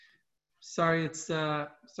Sorry it's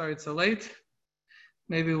so late.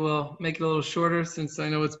 Maybe we'll make it a little shorter since I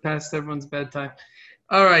know it's past everyone's bedtime.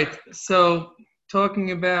 All right, so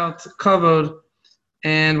talking about kavod,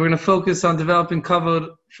 and we're going to focus on developing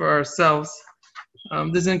kavod for ourselves.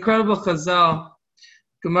 There's an incredible chazal,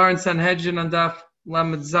 Gemara in Sanhedrin on Daf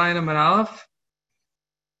Lamed Zayin Amud Aleph.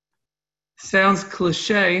 Sounds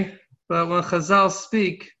cliche, but when chazal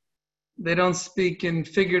speak, they don't speak in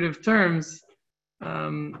figurative terms.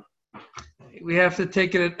 We have to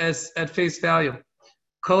take it as at face value.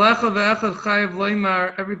 Every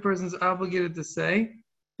person is obligated to say,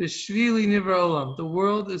 "B'shvili nivra olam." The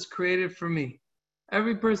world is created for me.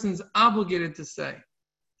 Every person is obligated to say,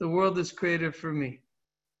 "The world is created for me."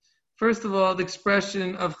 First of all, the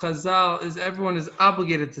expression of Chazal is everyone is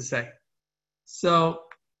obligated to say. So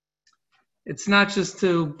it's not just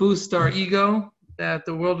to boost our ego that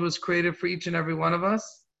the world was created for each and every one of us,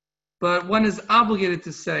 but one is obligated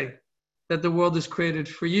to say that the world is created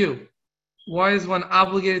for you. Why is one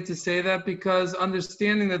obligated to say that? Because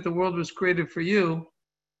understanding that the world was created for you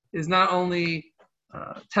is not only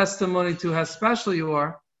testimony to how special you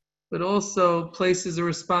are, but also places a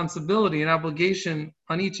responsibility, an obligation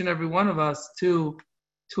on each and every one of us to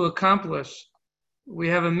accomplish. We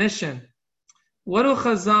have a mission. What do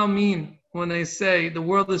Chazal mean when they say the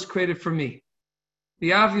world is created for me?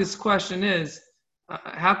 The obvious question is,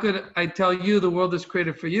 how could I tell you the world is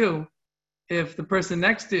created for you if the person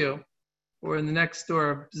next to you or in the next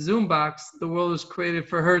door Zoom box, the world was created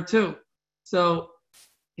for her too? So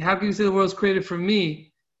how can you say the world is created for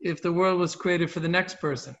me if the world was created for the next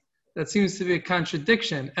person? That seems to be a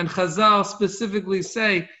contradiction. And Chazal specifically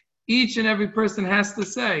say, each and every person has to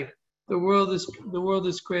say, the world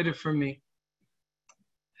is created for me.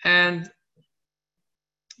 And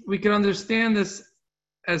we can understand this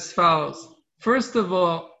as follows. First of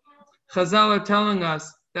all, Chazal are telling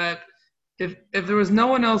us that if there was no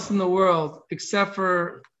one else in the world except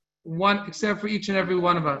for each and every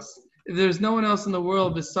one of us, if there's no one else in the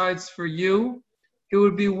world besides for you, it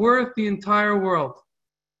would be worth the entire world.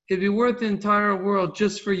 It'd be worth the entire world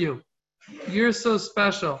just for you. You're so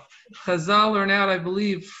special. Chazal learn out, I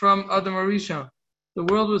believe, from Adam HaRishon. The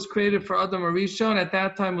world was created for Adam HaRishon. At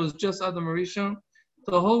that time, it was just Adam HaRishon.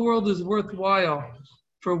 The whole world is worthwhile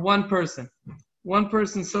for one person. One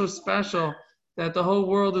person so special that the whole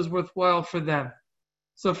world is worthwhile for them.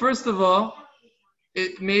 So first of all,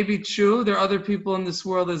 it may be true, there are other people in this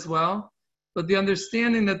world as well, but the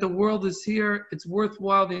understanding that the world is here, it's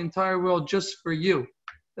worthwhile, the entire world, just for you.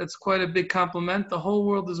 That's quite a big compliment. The whole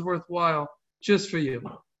world is worthwhile just for you.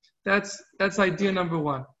 That's idea number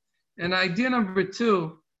one. And idea number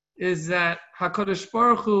two is that HaKadosh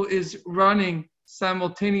Baruch Hu is running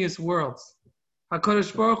simultaneous worlds.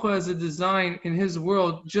 HaKadosh Baruch Hu has a design in his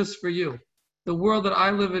world just for you. The world that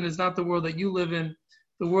I live in is not the world that you live in.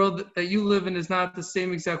 The world that you live in is not the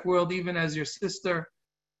same exact world even as your sister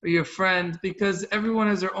or your friend, because everyone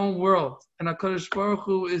has their own world. And HaKadosh Baruch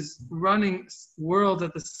Hu is running worlds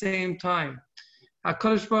at the same time.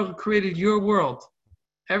 HaKadosh Baruch Hu created your world.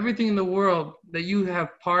 Everything in the world that you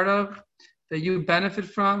have part of, that you benefit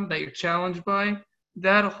from, that you're challenged by,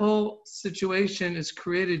 that whole situation is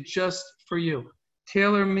created just for you,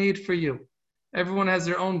 tailor-made for you. Everyone has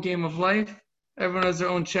their own game of life. Everyone has their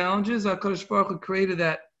own challenges. HaKadosh Baruch Hu created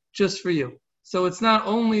that just for you. So it's not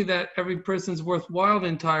only that every person's worthwhile, the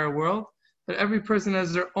entire world, but every person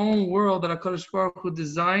has their own world that HaKadosh Baruch Hu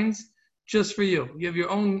designs just for you. You have your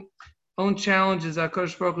own challenges that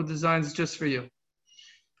HaKadosh Baruch Hu designs just for you.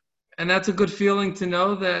 And that's a good feeling to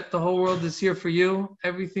know that the whole world is here for you.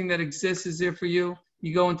 Everything that exists is there for you.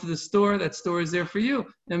 You go into the store, that store is there for you.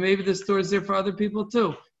 And maybe the store is there for other people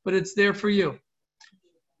too, but it's there for you.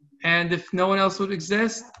 And if no one else would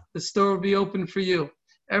exist, the store would be open for you.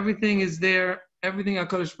 Everything is there. Everything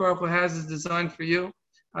HaKadosh Baruch Hu has is designed for you.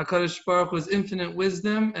 HaKadosh Baruch Hu has infinite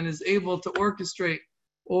wisdom and is able to orchestrate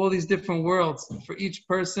all these different worlds for each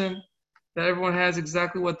person, that everyone has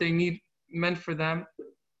exactly what they need meant for them.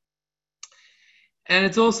 And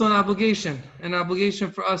it's also an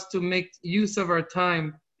obligation for us to make use of our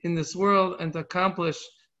time in this world and to accomplish,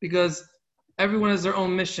 because everyone has their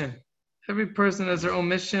own mission. Every person has their own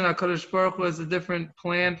mission. HaKadosh Baruch Hu has a different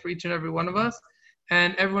plan for each and every one of us,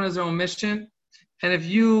 and everyone has their own mission. And if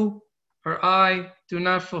you or I do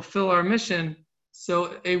not fulfill our mission,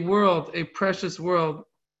 so a world, a precious world,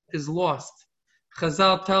 is lost.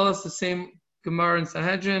 Chazal tell us the same Gemara in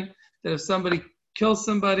Sanhedrin, that if somebody kills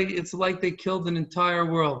somebody, it's like they killed an entire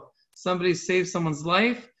world. Somebody saves someone's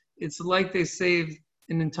life, it's like they saved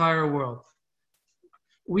an entire world.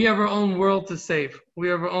 We have our own world to save. We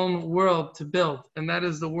have our own world to build, and that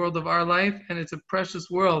is the world of our life, and it's a precious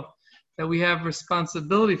world that we have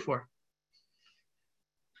responsibility for.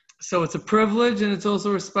 So it's a privilege and it's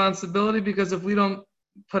also a responsibility, because if we don't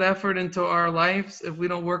put effort into our lives, if we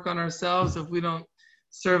don't work on ourselves, if we don't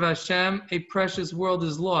serve Hashem, a precious world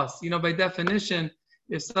is lost. By definition,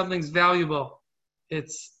 if something's valuable,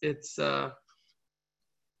 it's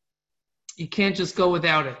you can't just go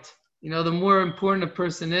without it. The more important a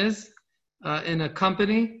person is in a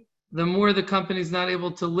company, the more the company's not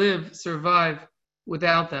able to survive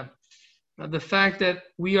without them. The fact that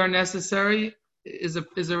we are necessary is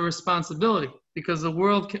a responsibility, because the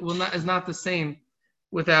world is not the same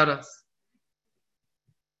without us.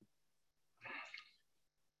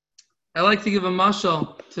 I like to give a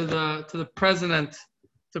mashal to the president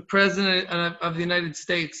of the United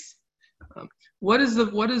States. What is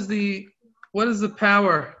the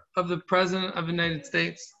power of the president of the United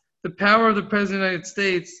States? The power of the president of the United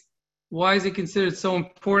States. Why is it considered so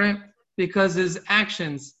important? Because his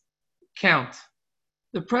actions count.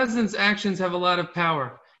 The president's actions have a lot of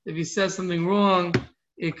power. If he says something wrong,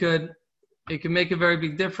 it could make a very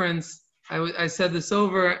big difference. I said this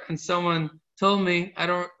over, and someone told me, I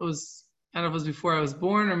don't know if it was before I was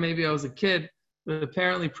born or maybe I was a kid, but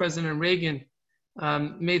apparently President Reagan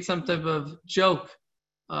made some type of joke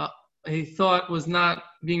he thought was not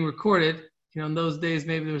being recorded. In those days,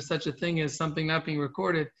 maybe there was such a thing as something not being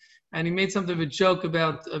recorded. And he made something of a joke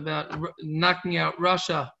about knocking out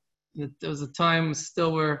Russia. There was a time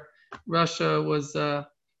still where Russia was,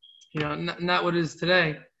 not what it is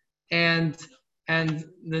today. And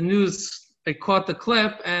the news, they caught the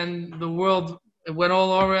clip, and the world, it went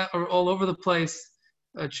all over the place.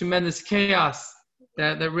 Tremendous chaos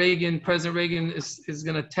that President Reagan is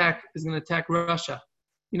going to attack Russia.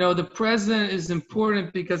 The president is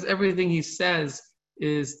important because everything he says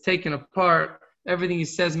is taken apart. Everything he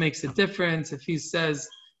says makes a difference. If he says,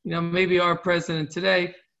 maybe our president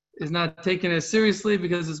today is not taken as seriously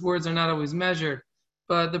because his words are not always measured.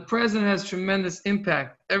 But the president has tremendous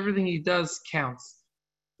impact. Everything he does counts.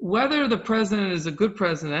 Whether the president is a good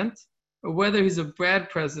president or whether he's a bad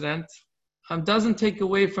president doesn't take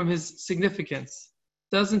away from his significance,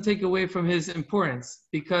 doesn't take away from his importance,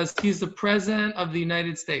 because he's the president of the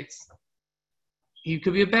United States. He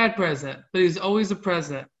could be a bad president, but he's always a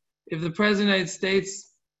president. If the president of the United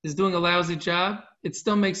States is doing a lousy job, it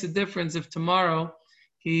still makes a difference if tomorrow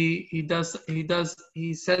he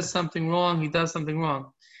says something wrong, he does something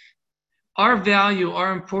wrong. Our value,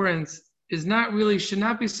 our importance should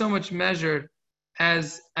not be so much measured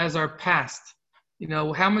as our past.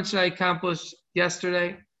 How much did I accomplish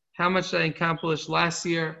yesterday? How much did I accomplish last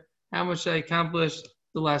year? How much did I accomplish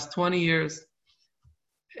the last 20 years?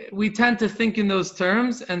 We tend to think in those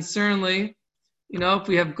terms, and certainly, if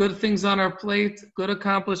we have good things on our plate, good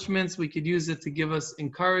accomplishments, we could use it to give us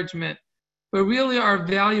encouragement. But really, our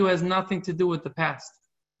value has nothing to do with the past.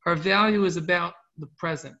 Our value is about the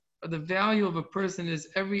present. The value of a person is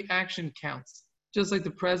every action counts. Just like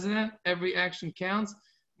the president, every action counts.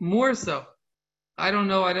 More so, I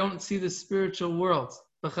don't see the spiritual world.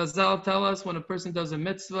 The Chazal tell us when a person does a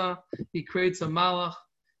mitzvah, he creates a malach.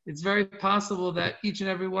 It's very possible that each and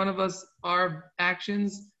every one of us, our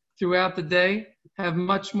actions throughout the day have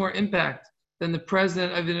much more impact than the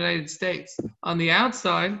president of the United States. On the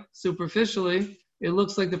outside, superficially, it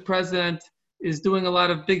looks like the president is doing a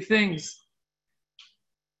lot of big things.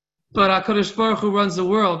 But HaKadosh Baruch Hu runs the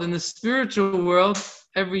world. In the spiritual world,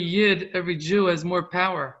 every Yid, every Jew has more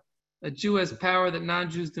power. A Jew has power that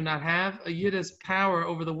non-Jews do not have. A Yid has power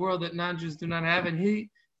over the world that non-Jews do not have. And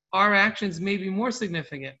our actions may be more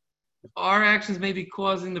significant. Our actions may be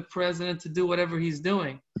causing the president to do whatever he's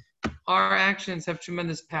doing. Our actions have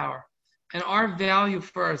tremendous power. And our value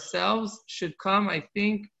for ourselves should come, I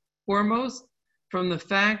think, foremost from the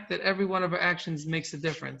fact that every one of our actions makes a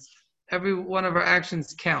difference. Every one of our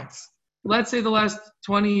actions counts. Let's say the last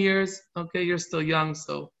 20 years, okay, you're still young,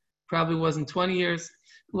 so probably wasn't 20 years.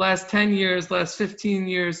 Last 10 years, last 15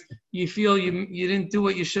 years, you feel you didn't do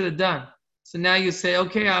what you should have done. So now you say,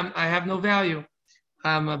 okay, I have no value.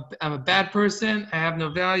 I'm a bad person. I have no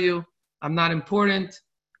value. I'm not important.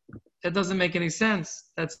 That doesn't make any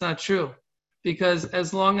sense. That's not true. Because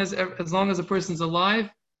as long as a person's alive,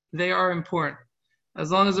 they are important.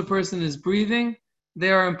 As long as a person is breathing,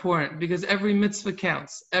 they are important. Because every mitzvah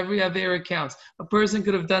counts. Every avera counts. A person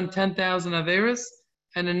could have done 10,000 averas,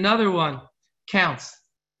 and another one counts.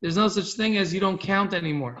 There's no such thing as you don't count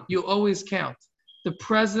anymore. You always count. The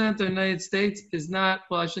president of the United States is not,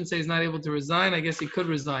 well, I shouldn't say he's not able to resign. I guess he could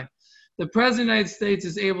resign. The president of the United States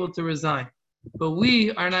is able to resign. But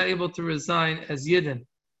we are not able to resign as Yidden.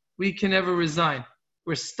 We can never resign.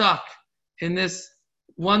 We're stuck in this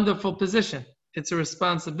wonderful position. it's a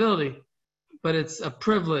responsibility, but it's a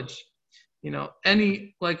privilege.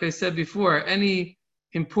 Like I said before, any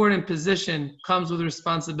important position comes with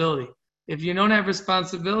responsibility. If you don't have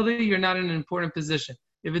responsibility, you're not in an important position.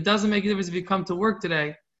 If it doesn't make a difference if you come to work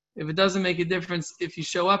today, if it doesn't make a difference if you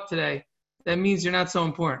show up today, that means you're not so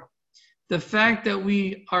important. The fact that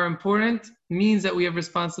we are important means that we have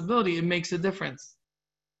responsibility. It makes a difference.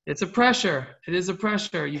 It's a pressure. It is a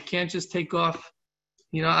pressure. You can't just take off.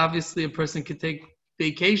 Obviously a person could take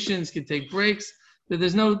vacations, could take breaks, but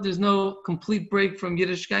there's no complete break from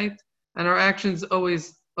Yiddishkeit, and our actions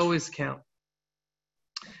always count.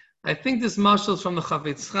 I think this mashal is from the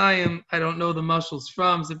Chafetz Chaim. I don't know the mashal's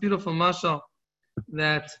from. It's a beautiful mashal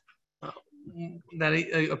that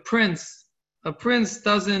a prince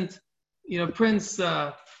doesn't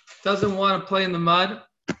doesn't want to play in the mud,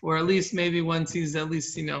 or at least maybe once he's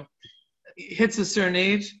hits a certain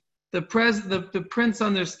age. The prince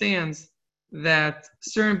understands that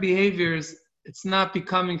certain behaviors, it's not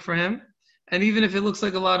becoming for him, and even if it looks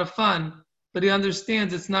like a lot of fun, but he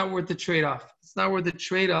understands it's not worth the trade-off. It's not worth the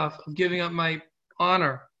trade-off of giving up my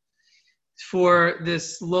honor for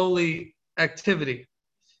this lowly activity.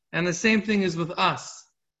 And the same thing is with us.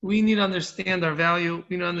 We need to understand our value.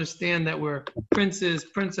 We need to understand that we're princes,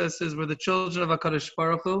 princesses, we're the children of HaKadosh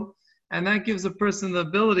Baruch Hu, and that gives a person the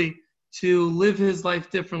ability to live his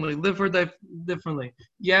life differently, live her life differently.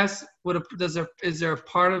 Yes, is there a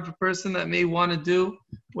part of a person that may want to do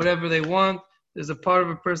whatever they want? There's a part of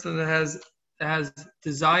a person that has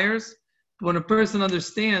desires. But when a person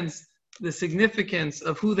understands the significance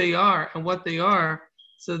of who they are and what they are,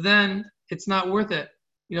 so then it's not worth it.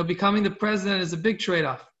 Becoming the president is a big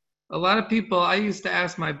trade-off. A lot of people, I used to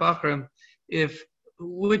ask my bachrim,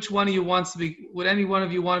 which one of you would any one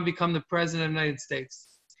of you want to become the president of the United States?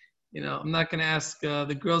 I'm not going to ask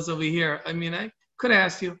the girls over here. I mean, I could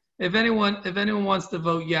ask you if anyone wants to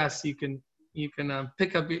vote yes, you can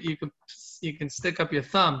pick up you can stick up your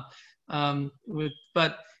thumb.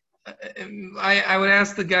 But I would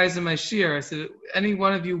ask the guys in my shir. I said, any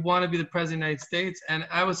one of you want to be the president of the United States? And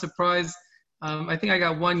I was surprised. I think I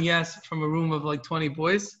got one yes from a room of like 20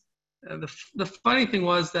 boys. The funny thing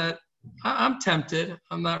was that I'm tempted.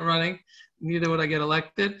 I'm not running. Neither would I get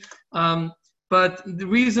elected. But the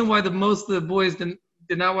reason why most of the boys did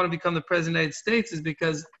not want to become the president of the United States is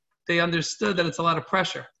because they understood that it's a lot of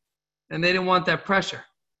pressure. And they didn't want that pressure.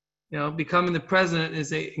 Becoming the president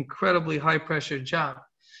is an incredibly high-pressure job.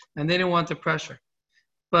 And they didn't want the pressure.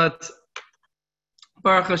 But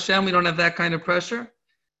Baruch Hashem, we don't have that kind of pressure.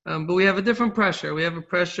 But we have a different pressure. We have a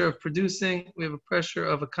pressure of producing. We have a pressure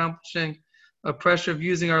of accomplishing. A pressure of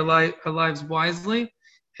using our lives wisely.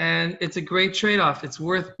 And it's a great trade-off. It's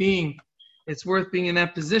worth being in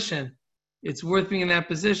that position. It's worth being in that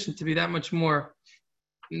position to be that much more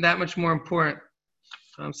important.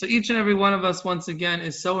 So each and every one of us, once again,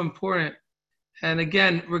 is so important. And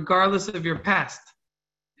again, regardless of your past,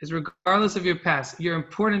 you're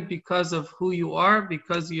important because of who you are,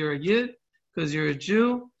 because you're a Yid, because you're a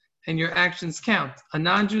Jew, and your actions count. A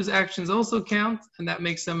non-Jew's actions also count, and that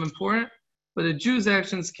makes them important. But a Jew's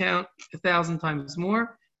actions count 1,000 times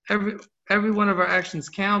more. Every one of our actions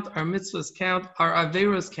count, our mitzvahs count, our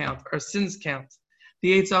averos count, our sins count.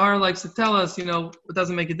 The Yetzer Hara likes to tell us, it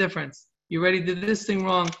doesn't make a difference. You already did this thing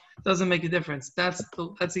wrong, it doesn't make a difference. That's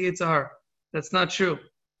the Yetzer Hara. That's not true.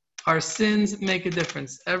 Our sins make a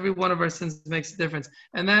difference. Every one of our sins makes a difference.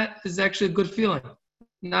 And that is actually a good feeling.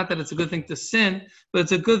 Not that it's a good thing to sin, but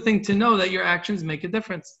it's a good thing to know that your actions make a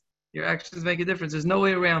difference. Your actions make a difference. There's no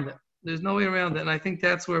way around it. And I think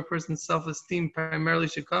that's where a person's self-esteem primarily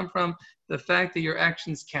should come from, the fact that your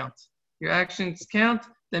actions count. Your actions count,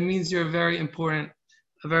 that means you're a very important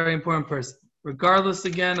person. Regardless,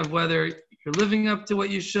 again, of whether you're living up to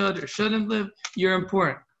what you should or shouldn't live, you're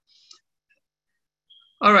important.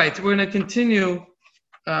 All right, we're going to continue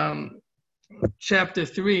chapter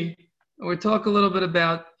 3. We'll talk a little bit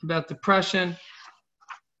about depression,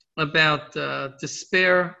 about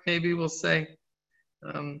despair, maybe we'll say.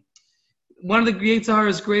 One of the Yetzer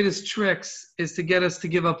Hara's greatest tricks is to get us to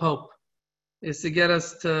give up hope, is to get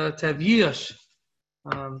us to have yish.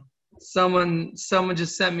 Someone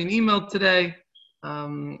just sent me an email today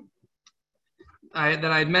that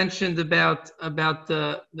I had mentioned about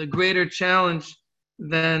the greater challenge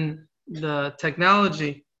than the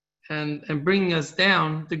technology and bringing us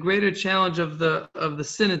down. The greater challenge of the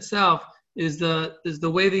sin itself is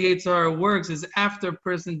the way the Yetzer Hara works. Is after a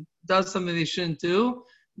person does something they shouldn't do,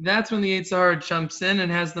 that's when the Yetzer Hara jumps in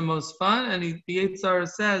and has the most fun. And the Yetzer Hara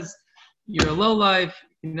says, "You're a lowlife.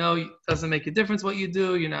 It doesn't make a difference what you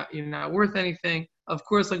do. You're not worth anything." Of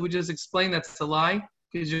course, like we just explained, that's a lie.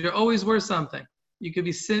 because you're always worth something. You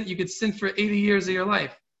could sin for 80 years of your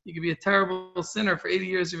life. You could be a terrible sinner for 80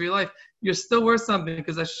 years of your life. You're still worth something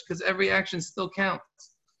because every action still counts.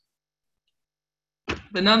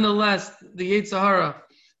 But nonetheless, the Yetzer Hara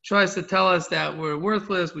tries to tell us that we're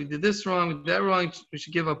worthless, we did this wrong, we did that wrong, we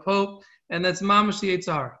should give up hope. And that's mamash the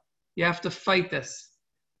Yetzer Hara. You have to fight this.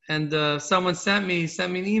 And someone sent me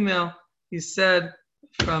an email. He said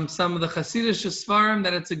from some of the Hasidic Sfarim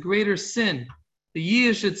that it's a greater sin. The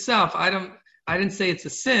Yish itself, I didn't say it's a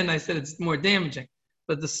sin, I said it's more damaging.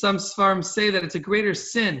 But some Sfarim say that it's a greater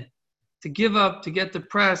sin. To give up, to get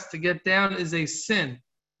depressed, to get down is a sin.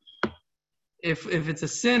 If it's a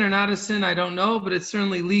sin or not a sin, I don't know, but it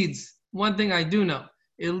certainly leads. One thing I do know,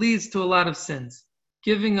 it leads to a lot of sins.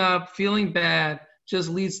 Giving up, feeling bad, just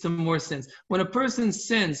leads to more sins. When a person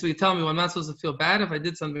sins, so you tell me, well, I'm not supposed to feel bad if I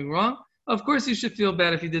did something wrong. Of course you should feel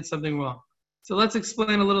bad if you did something wrong. So let's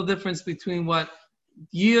explain a little difference between what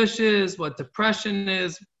Yush is, what depression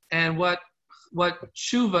is, and what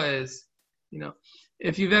tshuva is. You know,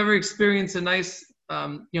 if you've ever experienced a nice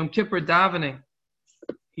Yom Kippur davening,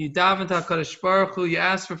 you daven to HaKadosh Baruch Hu, you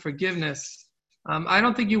ask for forgiveness. I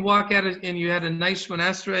don't think you walk at it and you had a nice Shemon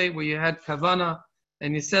Esrei where you had kavana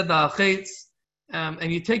and you said the Al-Chetz,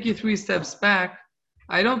 and you take your 3 steps back.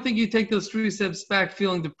 I don't think you take those 3 steps back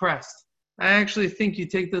feeling depressed. I actually think you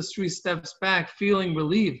take those 3 steps back feeling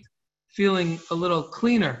relieved, feeling a little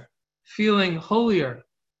cleaner, feeling holier.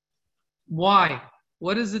 Why?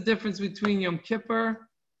 What is the difference between Yom Kippur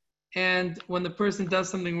and when the person does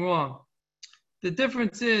something wrong? The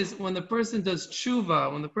difference is when the person does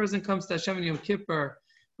tshuva, when the person comes to Hashem in Yom Kippur,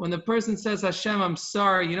 when the person says, Hashem, I'm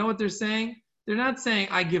sorry, you know what they're saying? They're not saying,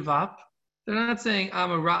 I give up. They're not saying, I'm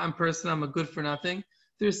a rotten person, I'm a good for nothing.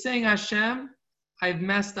 They're saying, Hashem, I've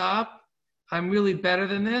messed up. I'm really better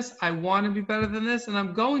than this. I want to be better than this, and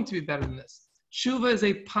I'm going to be better than this. Tshuva is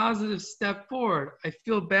a positive step forward. I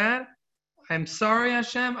feel bad. I'm sorry,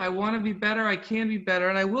 Hashem. I want to be better. I can be better,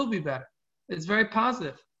 and I will be better. It's very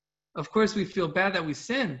positive. Of course, we feel bad that we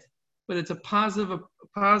sinned, but it's a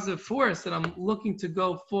positive force that I'm looking to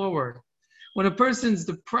go forward. When a person's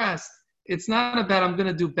depressed, it's not about I'm going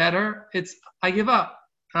to do better. It's I give up.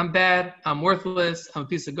 I'm bad. I'm worthless. I'm a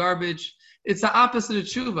piece of garbage. It's the opposite of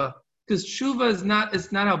tshuva, because tshuva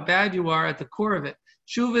is not how bad you are at the core of it.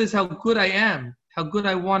 Tshuva is how good I am, how good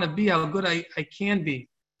I want to be, how good I can be.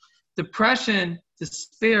 Depression,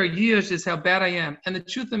 despair, yish is how bad I am. And the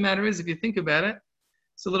truth of the matter is, if you think about it,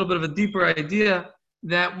 it's a little bit of a deeper idea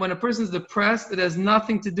that when a person's depressed, it has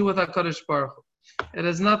nothing to do with HaKadosh Baruch Hu. It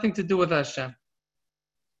has nothing to do with Hashem.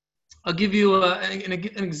 I'll give you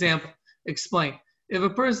an example. Explain. If a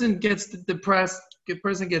person gets depressed, a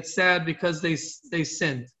person gets sad because they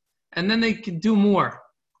sinned, and then they can do more.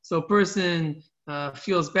 So a person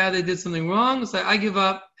feels bad they did something wrong, so I give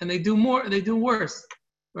up, and they do more, they do worse.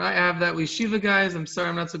 Right? I have that with yeshiva guys. I'm sorry,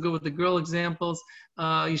 I'm not so good with the girl examples.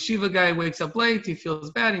 Yeshiva guy wakes up late. He feels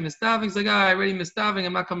bad. He missed davening. He's like, I already missed davening.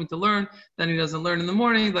 I'm not coming to learn. Then he doesn't learn in the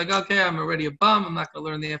morning. He's like, okay, I'm already a bum. I'm not going to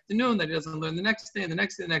learn in the afternoon. Then he doesn't learn the next day, and the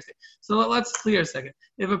next day, the next day. So let's clear a second.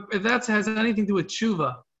 If that has anything to do with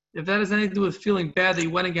tshuva, if that has anything to do with feeling bad that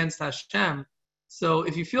you went against Hashem, so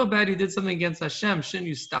if you feel bad you did something against Hashem, shouldn't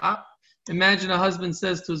you stop? Imagine a husband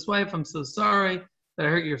says to his wife, I'm so sorry that I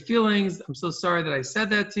hurt your feelings. I'm so sorry that I said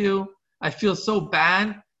that to you. I feel so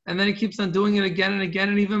bad. And then he keeps on doing it again and again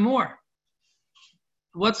and even more.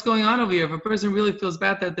 What's going on over here? If a person really feels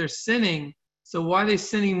bad that they're sinning, so why are they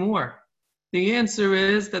sinning more? The answer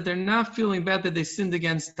is that they're not feeling bad that they sinned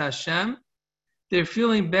against Hashem. They're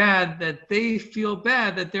feeling bad that they feel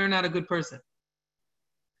bad that they're not a good person.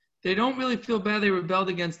 They don't really feel bad they rebelled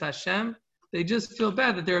against Hashem. They just feel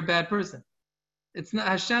bad that they're a bad person. It's not,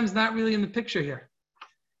 Hashem's not really in the picture here.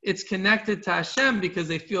 It's connected to Hashem because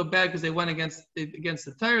they feel bad because they went against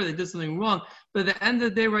the Torah, they did something wrong. But at the end of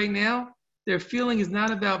the day right now, their feeling is not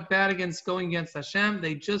about bad against going against Hashem.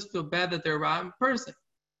 They just feel bad that they're a rotten person.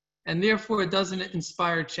 And therefore, it doesn't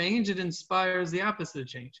inspire change. It inspires the opposite of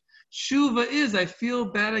change. Tshuva is, I feel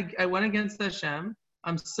bad, I went against Hashem.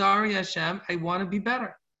 I'm sorry, Hashem. I want to be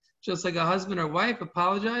better. Just like a husband or wife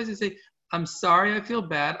apologize. You say, I'm sorry, I feel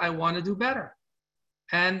bad. I want to do better.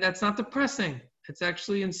 And that's not depressing. It's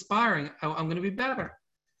actually inspiring. I'm going to be better.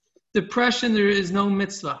 Depression, there is no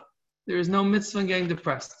mitzvah. There is no mitzvah in getting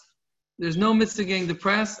depressed. There's no mitzvah getting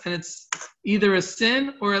depressed, and it's either a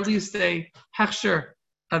sin or at least a hechsher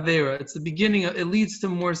avera. It's the beginning. It leads to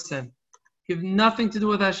more sin. You have nothing to do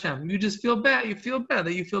with Hashem. You just feel bad. You feel bad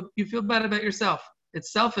that you feel bad about yourself.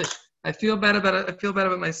 It's selfish. I feel bad about it. I feel bad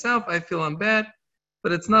about myself. I feel I'm bad,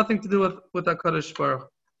 but it's nothing to do with HaKadosh Baruch Hu.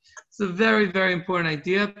 It's a very, very important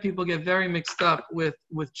idea. People get very mixed up with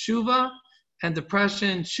tshuva and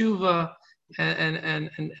depression, tshuva and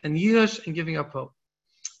yidush and giving up hope.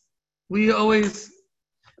 We always,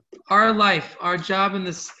 our life, our job in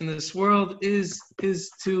this world is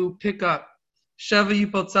to pick up. Shava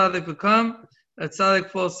yipol tzadik v'kam. A tzaddik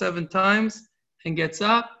falls 7 times and gets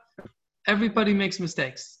up. Everybody makes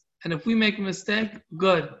mistakes. And if we make a mistake,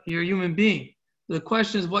 good. You're a human being. The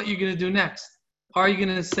question is what you're going to do next. Are you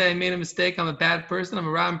going to say, I made a mistake, I'm a bad person, I'm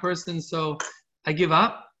a rotten person, so I give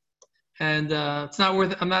up? And it's not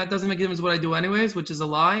worth it. It doesn't make a difference what I do anyways, which is a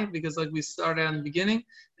lie, because like we started in the beginning,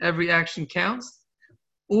 every action counts.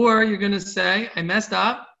 Or you're going to say, I messed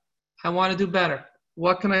up, I want to do better.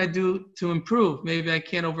 What can I do to improve? Maybe I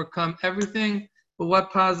can't overcome everything, but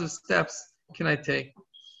what positive steps can I take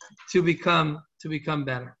to become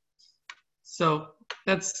better? So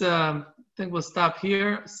that's, I think we'll stop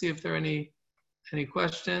here, see if there are any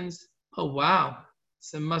questions. Oh, wow.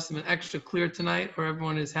 So it must have been extra clear tonight, or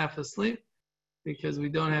everyone is half asleep because we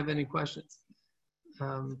don't have any questions.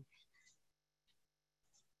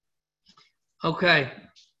 Okay.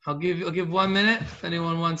 I'll give 1 minute if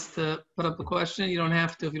anyone wants to put up a question. You don't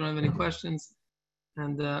have to if you don't have any questions.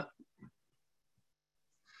 And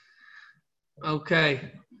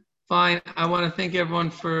okay, fine. I want to thank everyone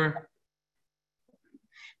for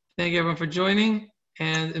joining,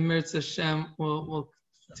 and Emirz Hashem will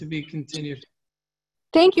to be continued.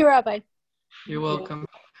 Thank you, Rabbi. You're welcome.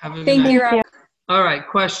 Have a good Thank night. you, Rabbi. All right,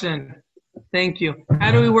 question. Thank you.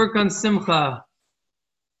 How do we work on simcha?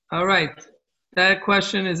 All right. That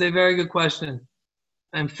question is a very good question.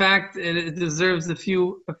 In fact, it deserves a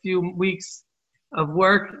few weeks of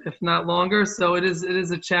work, if not longer. So it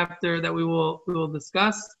is a chapter that we will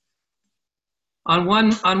discuss. On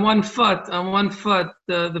one foot,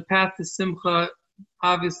 the path to simcha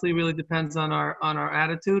obviously really depends on our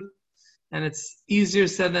attitude, and it's easier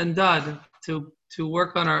said than done to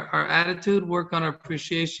work on our attitude, work on our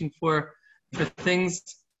appreciation for things.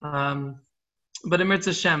 But Emirz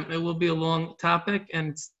Hashem, it will be a long topic, and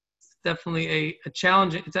it's definitely a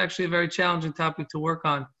challenging. It's actually a very challenging topic to work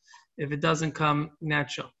on if it doesn't come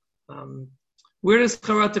natural. Where does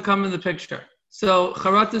charata come in the picture? So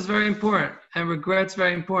charata is very important, and regret's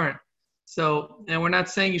very important. So, and we're not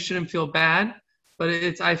saying you shouldn't feel bad, but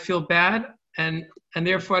it's I feel bad, and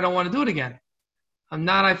therefore I don't want to do it again.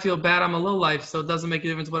 I feel bad, I'm a lowlife, so it doesn't make a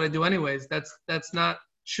difference what I do anyways. That's not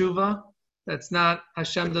tshuva. That's not,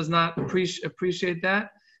 Hashem does not appreciate that.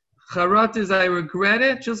 Charat is I regret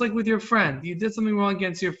it, just like with your friend. You did something wrong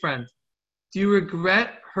against your friend. Do you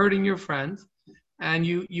regret hurting your friend? And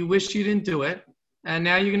you wish you didn't do it, and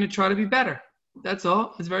now you're going to try to be better. That's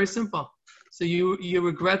all. It's very simple. So you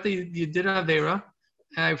regret that you did an Aveira,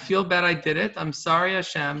 and I feel bad I did it. I'm sorry,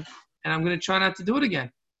 Hashem, and I'm going to try not to do it again.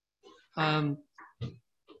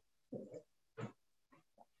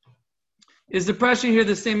 Is depression here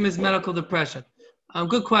the same as medical depression?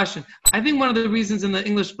 Good question. I think one of the reasons in the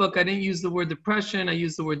English book I didn't use the word depression, I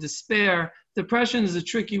used the word despair. Depression is a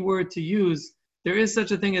tricky word to use. There is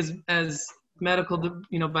such a thing as medical,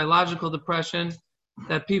 biological depression,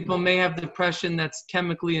 that people may have depression that's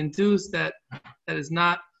chemically induced, that is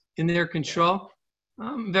not in their control.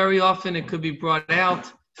 Very often it could be brought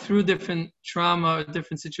out through different trauma or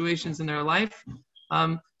different situations in their life.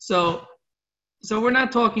 So we're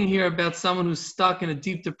not talking here about someone who's stuck in a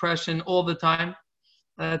deep depression all the time.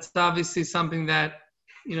 That's obviously something that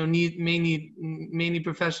may need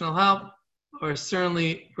professional help, or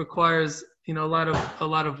certainly requires a lot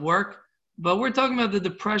of work. But we're talking about the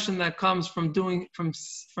depression that comes from doing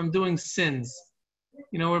sins.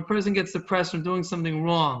 When a person gets depressed from doing something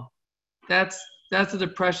wrong, that's a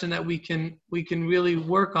depression that we can really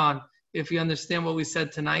work on if we understand what we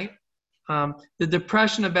said tonight. The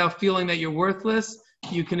depression about feeling that you're worthless,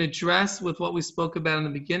 you can address with what we spoke about in the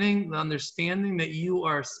beginning, the understanding that you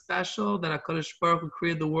are special, that HaKadosh Baruch Hu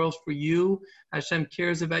created the world for you. Hashem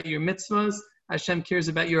cares about your mitzvahs. Hashem cares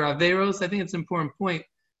about your averos. I think it's an important point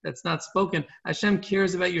that's not spoken. Hashem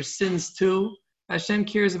cares about your sins too. Hashem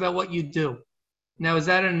cares about what you do. Now, is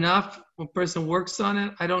that enough? When a person works on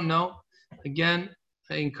it, I don't know. Again,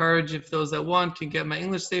 I encourage, if those that want can get my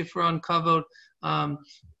English Sefer on Kavod. A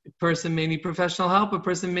person may need professional help, a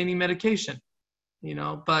person may need medication,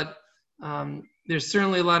 but there's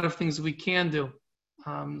certainly a lot of things we can do,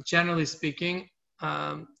 generally speaking,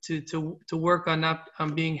 to work on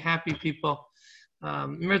being happy people.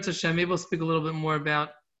 Emirz Hashem, maybe we'll speak a little bit more about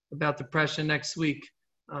depression next week.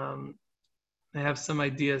 I have some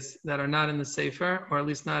ideas that are not in the Sefer, or at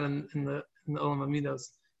least not in the Olam Amidos.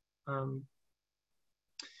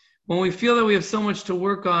 When we feel that we have so much to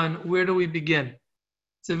work on, where do we begin?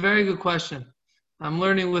 It's a very good question. I'm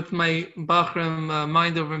learning with my Bachram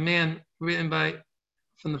Mind Over Man, written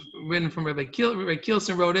from Rabbi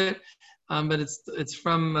Kielsen wrote it, but it's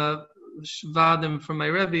from Shvadim from my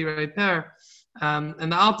Rebbe, Rabbi Per.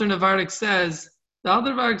 And the Alter Navardik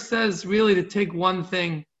says really to take one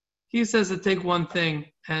thing. He says to take one thing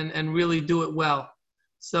and really do it well.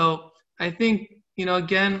 So I think,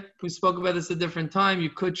 again, we spoke about this a different time.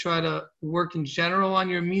 You could try to work in general on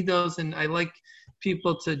your midos, and I like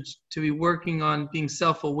people to be working on being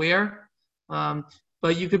self-aware.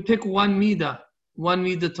 But you could pick one midah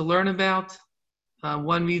to learn about,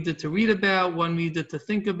 one midah to read about, one midah to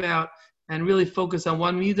think about, and really focus on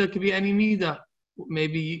one midah. It could be any midah.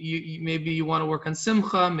 Maybe you want to work on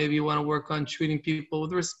simcha. Maybe you want to work on treating people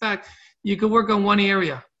with respect. You could work on one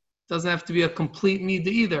area. It doesn't have to be a complete midah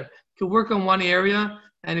either. You could work on one area,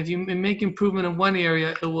 and if you make improvement in one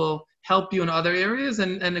area, it will help you in other areas.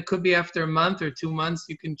 And it could be after a month or 2 months,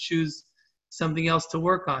 you can choose something else to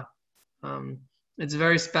work on. It's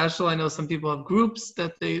very special. I know some people have groups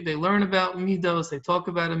that they learn about midos. They talk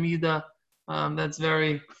about a midah.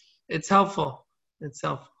 It's helpful. It's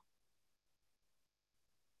helpful.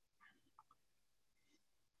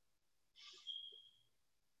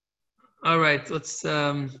 All right, let's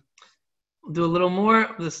do a little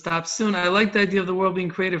more. Let's stop soon. I like the idea of the world being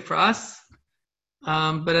created for us,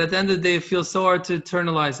 but at the end of the day, it feels so hard to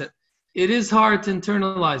internalize it. It is hard to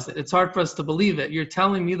internalize it. It's hard for us to believe it. You're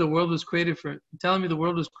telling me the world was created for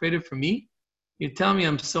me? You're telling me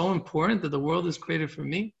I'm so important that the world is created for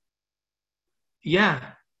me?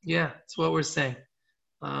 Yeah, that's what we're saying.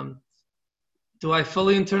 Do I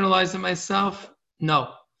fully internalize it myself?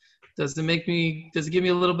 No. Does it give me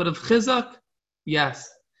a little bit of chizak? Yes.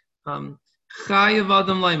 Chayav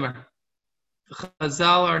Adam Leimer. The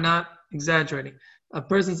Chazal are not exaggerating. A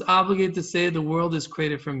person's obligated to say the world is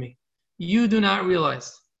created for me. You do not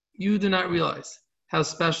realize how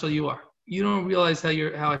special you are. You don't realize how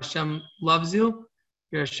Hashem loves you.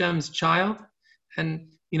 You're Hashem's child. And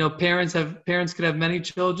parents could have many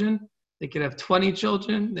children. They could have 20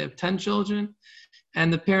 children. They have 10 children.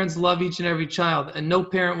 And the parents love each and every child. And no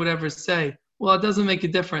parent would ever say, well, it doesn't make a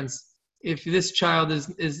difference if this child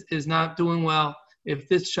is not doing well, if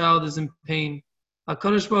this child is in pain.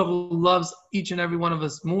 HaKadosh Baruch Hu loves each and every one of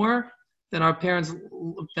us more than a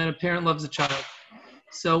parent loves a child.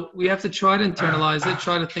 So we have to try to internalize it,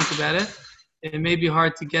 try to think about it. It may be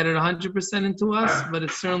hard to get it 100% into us, but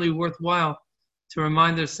it's certainly worthwhile to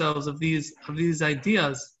remind ourselves of these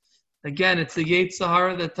ideas. Again, it's the Yetzer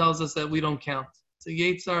Hara that tells us that we don't count. It's the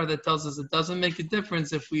Yetzer Hara that tells us it doesn't make a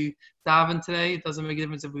difference if we daven today. It doesn't make a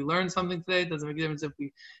difference if we learn something today. It doesn't make a difference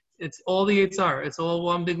it's all the Yetzer Hara. It's all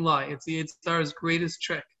one big lie. It's the Yetzer Hara's greatest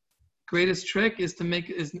trick. Greatest trick is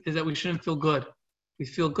that we shouldn't feel good. We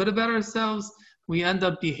feel good about ourselves. We end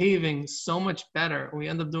up behaving so much better. We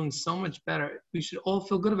end up doing so much better. We should all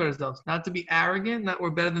feel good about ourselves. Not to be arrogant, not we're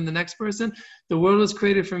better than the next person. The world was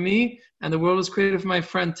created for me, and the world was created for my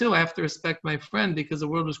friend too. I have to respect my friend because the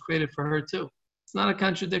world was created for her too. It's not a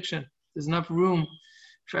contradiction. There's enough room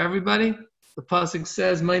for everybody. The pasuk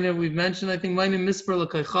says, we've mentioned, I think, Misper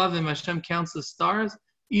L'Kaychavim, Hashem counts the stars.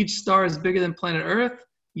 Each star is bigger than planet Earth,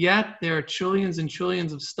 yet there are trillions and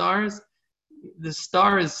trillions of stars. The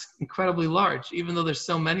star is incredibly large, even though there's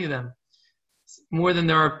so many of them. More than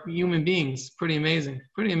there are human beings. Pretty amazing.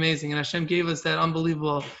 And Hashem gave us that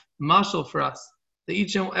unbelievable mashal for us. That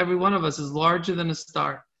each and every one of us is larger than a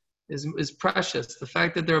star, is precious. The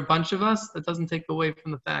fact that there are a bunch of us, that doesn't take away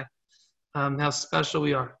from the fact how special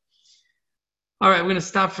we are. All right, we're going to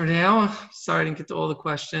stop for now. Sorry I didn't get to all the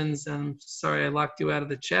questions. And sorry I locked you out of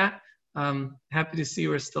the chat. Happy to see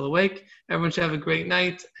you are still awake. Everyone should have a great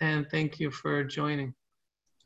night, and thank you for joining.